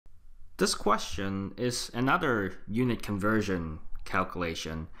This question is another unit conversion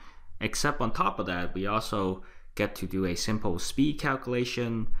calculation, except on top of that, we also get to do a simple speed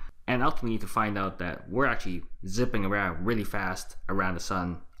calculation and ultimately to find out that we're actually zipping around really fast around the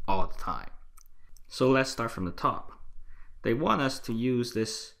sun all the time. So let's start from the top. They want us to use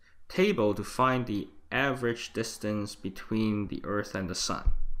this table to find the average distance between the Earth and the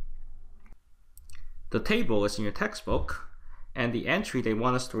sun. The table is in your textbook, and the entry they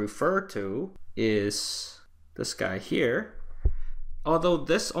want us to refer to is this guy here. Although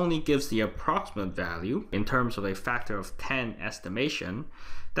this only gives the approximate value in terms of a factor of 10 estimation,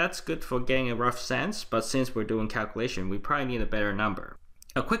 that's good for getting a rough sense, but since we're doing calculation, we probably need a better number.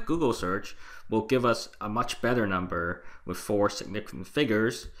 A quick Google search will give us a much better number with 4 significant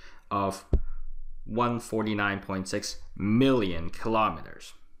figures of 149.6 million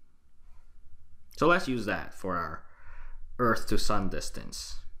kilometers. So let's use that for our Earth to Sun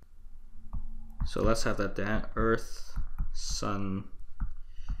distance. So let's have that down. Earth Sun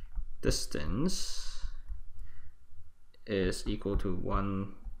distance is equal to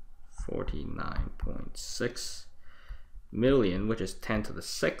 149.6 million, which is 10 to the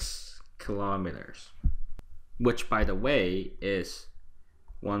 6 kilometers, which by the way is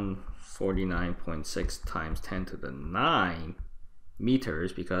 149.6 times 10 to the 9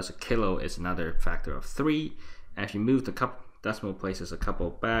 meters, because a kilo is another factor of 3. And if you move the decimal places a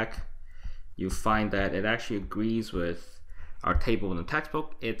couple back, you find that it actually agrees with our table in the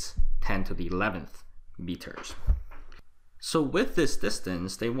textbook. It's 10 to the 11th meters. So with this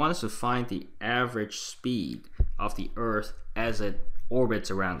distance, they want us to find the average speed of the Earth as it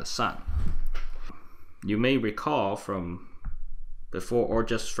orbits around the sun. You may recall from before, or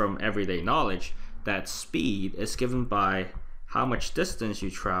just from everyday knowledge, that speed is given by how much distance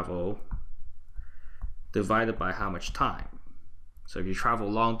you travel divided by how much time. So if you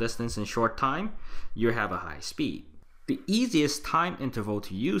travel long distance in short time, you have a high speed. The easiest time interval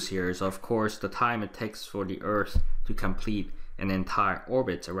to use here is of course the time it takes for the Earth to complete an entire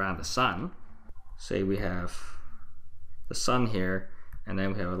orbit around the sun. Say we have the sun here, and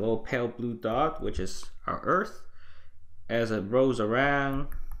then we have a little pale blue dot, which is our Earth. As it rolls around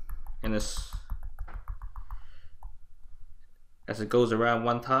in this, as it goes around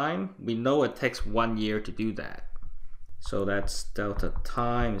one time, we know it takes 1 year to do that. So that's delta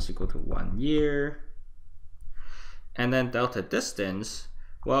time is equal to 1 year. And then delta distance,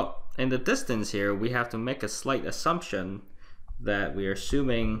 well, in the distance here, we have to make a slight assumption that we are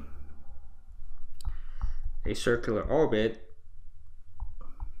assuming a circular orbit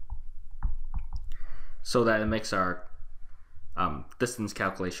so that it makes our distance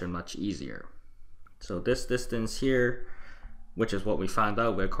calculation much easier. So this distance here, which is what we found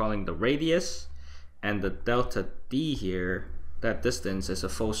out, we're calling the radius, and the delta d here, that distance is a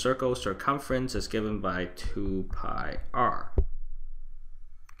full circle. Circumference is given by 2 pi r.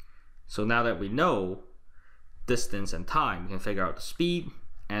 So now that we know distance and time, we can figure out the speed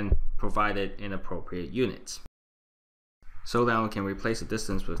and provide it in appropriate units. So now we can replace the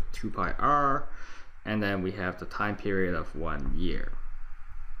distance with 2 pi r, and then we have the time period of 1 year.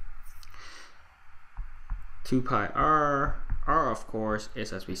 2 pi r, r of course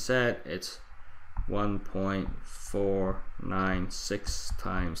is, as we said, it's 1.496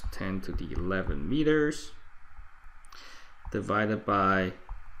 times 10 to the 11 meters divided by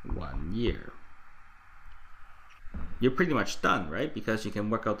 1 year. You're pretty much done, right? Because you can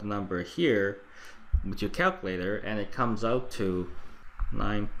work out the number here with your calculator, and it comes out to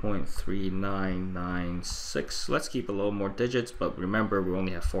 9.3996. Let's keep a little more digits, but remember we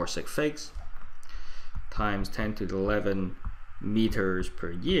only have 4 sig figs, times 10 to the 11 meters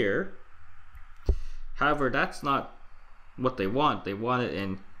per year. However, that's not what they want. They want it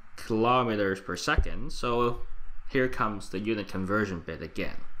in kilometers per second. So here comes the unit conversion bit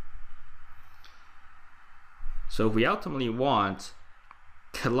again. So if we ultimately want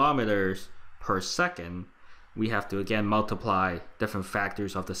kilometers per second, we have to again multiply different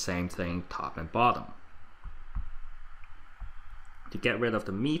factors of the same thing, top and bottom. To get rid of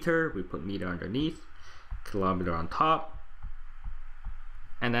the meter, we put meter underneath, kilometer on top,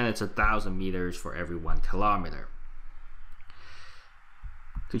 and then it's 1,000 meters for every 1 kilometer.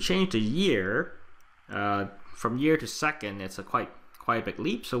 To change the year, from year to second, it's a quite a big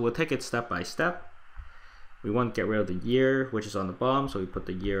leap, so we'll take it step by step. We want to get rid of the year, which is on the bottom, so we put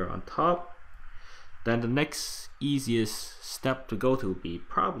the year on top. Then the next easiest step to go to would be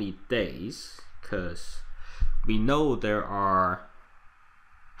probably days, because we know there are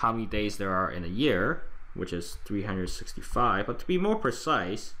how many days there are in a year, which is 365. But to be more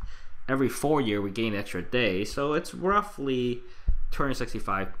precise, every 4 years we gain an extra day, so it's roughly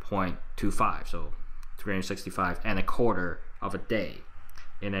 265.25, so 365 and a quarter of a day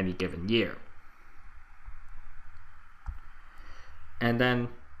in any given year. And then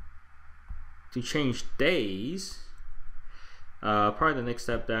to change days, probably the next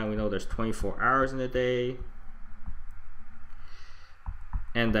step down, we know there's 24 hours in a day.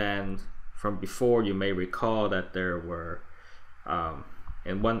 And then from before, you may recall that there were,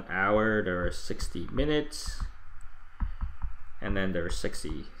 in 1 hour, there are 60 minutes. And then there's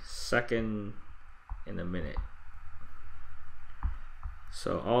 60 seconds in a minute.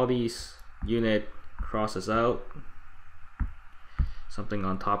 So all these unit crosses out. Something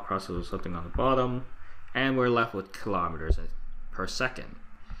on top crosses with something on the bottom. And we're left with kilometers per second.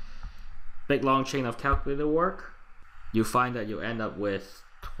 Big long chain of calculator work. You find that you end up with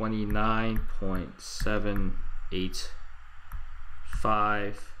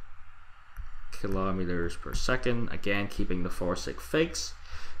 29.785 kilometers per second. Again, keeping the 4 sig figs.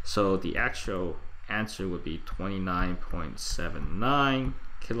 So the actual answer would be 29.79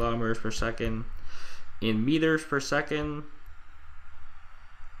 kilometers per second. In meters per second,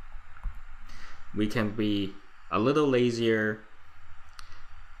 we can be a little lazier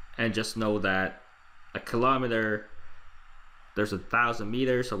and just know that a kilometer, there's 1,000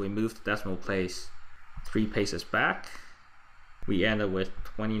 meters, so we move the decimal place 3 paces back. We end up with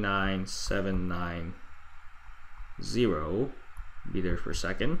 29.790 meters per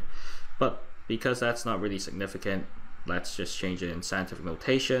second. But because that's not really significant, let's just change it in scientific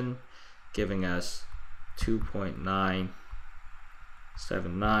notation, giving us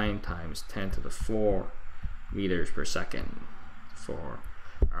 2.979 times 10 to the 4 meters per second for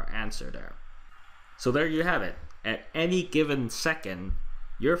our answer there. So there you have it. At any given second,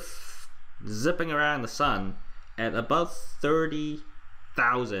 you're zipping around the sun at about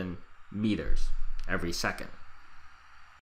 30,000 meters every second.